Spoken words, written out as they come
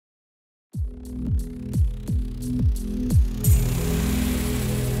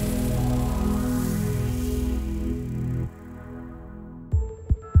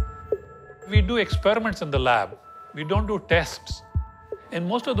We do experiments in the lab. We don't do tests. In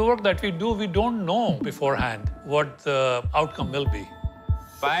most of the work that we do, we don't know beforehand what the outcome will be.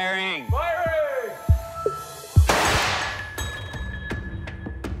 Firing! Firing!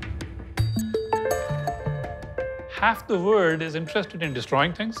 Half the world is interested in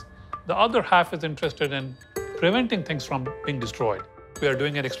destroying things. The other half is interested in preventing things from being destroyed. We are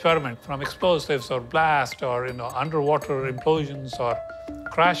doing an experiment from explosives or blast or underwater implosions or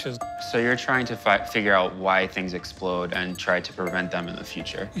crashes. So you're trying to figure out why things explode and try to prevent them in the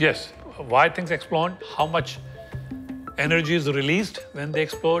future. Yes, why things explode, how much energy is released when they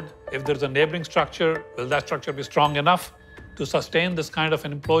explode. If there's a neighboring structure, will that structure be strong enough to sustain this kind of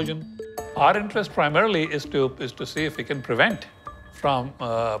an implosion? Our interest primarily is to see if we can prevent from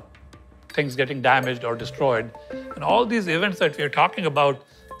things getting damaged or destroyed. And all these events that we are talking about,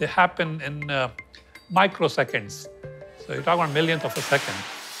 they happen in microseconds. So you're talking about millionth of a second.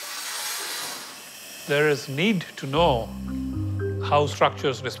 There is need to know how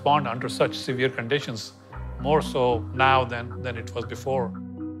structures respond under such severe conditions, more so now than it was before.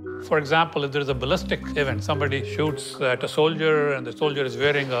 For example, if there is a ballistic event, somebody shoots at a soldier and the soldier is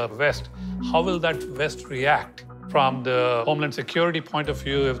wearing a vest, how will that vest react? From the Homeland Security point of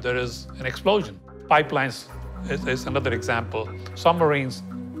view, if there is an explosion. Pipelines is another example. Submarines,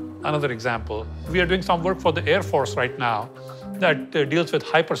 another example. We are doing some work for the Air Force right now that deals with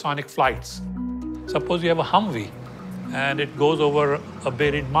hypersonic flights. Suppose you have a Humvee and it goes over a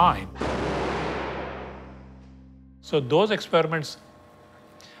buried mine. So those experiments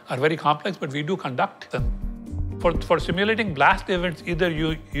are very complex, but we do conduct them. For simulating blast events, either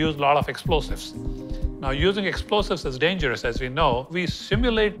you use a lot of explosives. Now, using explosives is dangerous, as we know. We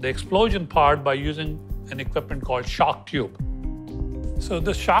simulate the explosion part by using an equipment called shock tube. So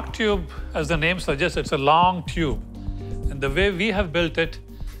the shock tube, as the name suggests, it's a long tube. And the way we have built it,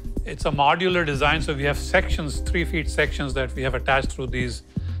 it's a modular design. So we have sections, 3 feet sections that we have attached through these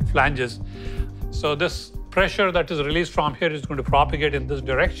flanges. So this pressure that is released from here is going to propagate in this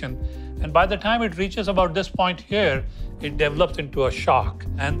direction. And by the time it reaches about this point here, it develops into a shock.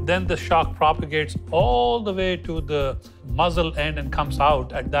 And then the shock propagates all the way to the muzzle end and comes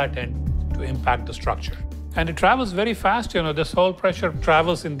out at that end to impact the structure. And it travels very fast. This whole pressure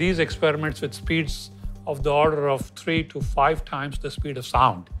travels in these experiments with speeds of the order of 3 to 5 times the speed of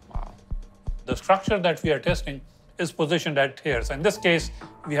sound. Wow. The structure that we are testing is positioned at here. So in this case,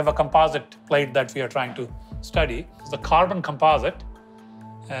 we have a composite plate that we are trying to study. It's the carbon composite.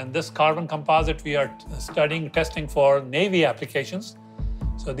 And this carbon composite we are testing for Navy applications.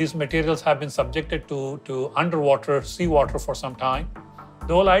 So these materials have been subjected to underwater, seawater for some time.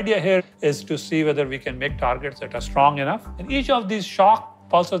 The whole idea here is to see whether we can make targets that are strong enough. And each of these shock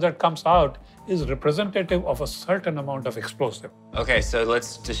pulses that comes out is representative of a certain amount of explosive. Okay, so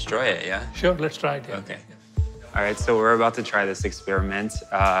let's destroy it, yeah? Sure, let's try it. Yeah. Okay. All right, so we're about to try this experiment.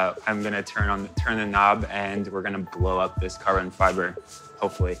 I'm gonna turn the knob and we're gonna blow up this carbon fiber,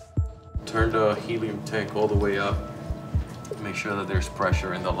 hopefully. Turn the helium tank all the way up. Make sure that there's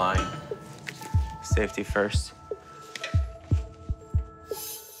pressure in the line. Safety first.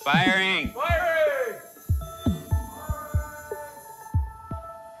 Firing! Firing!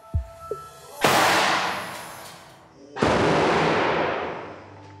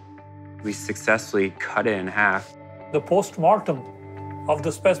 We successfully cut it in half. The post-mortem of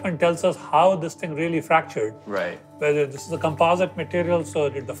the specimen tells us how this thing really fractured. Right. Whether this is a composite material, so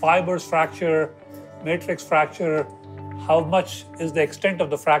did the fibers fracture, matrix fracture, how much is the extent of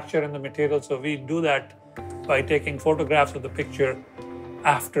the fracture in the material. So we do that by taking photographs of the picture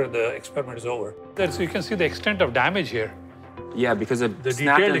after the experiment is over. So you can see the extent of damage here. Yeah, because it The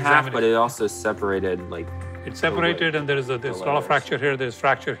snapped detailed in half, but examination. it also separated, like... It's separated and there's a lot of fracture here, there's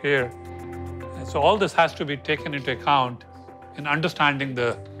fracture here. And so all this has to be taken into account in understanding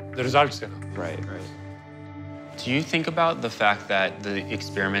the results. Right. Do you think about the fact that the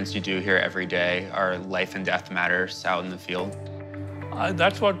experiments you do here every day are life and death matters out in the field?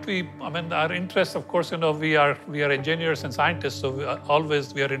 That's what our interest, of course, we are engineers and scientists, so we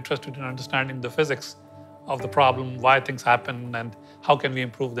are interested in understanding the physics of the problem, why things happen, and how can we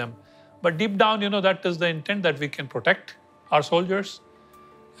improve them. But deep down, that is the intent, that we can protect our soldiers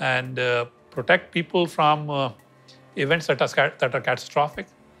and protect people from events that are catastrophic.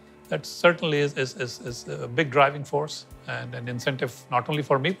 That certainly is a big driving force and an incentive, not only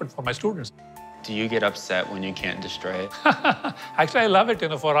for me, but for my students. Do you get upset when you can't destroy it? Actually, I love it.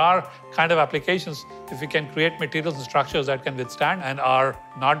 For our kind of applications, if we can create materials and structures that can withstand and are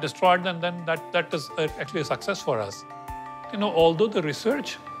not destroyed, then that is actually a success for us. Although the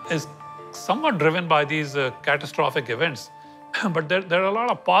research is somewhat driven by these catastrophic events, But there are a lot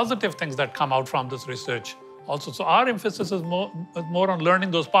of positive things that come out from this research also. So our emphasis is more on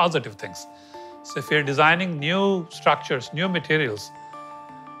learning those positive things. So if you're designing new structures, new materials,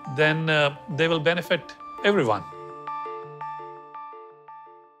 then they will benefit everyone.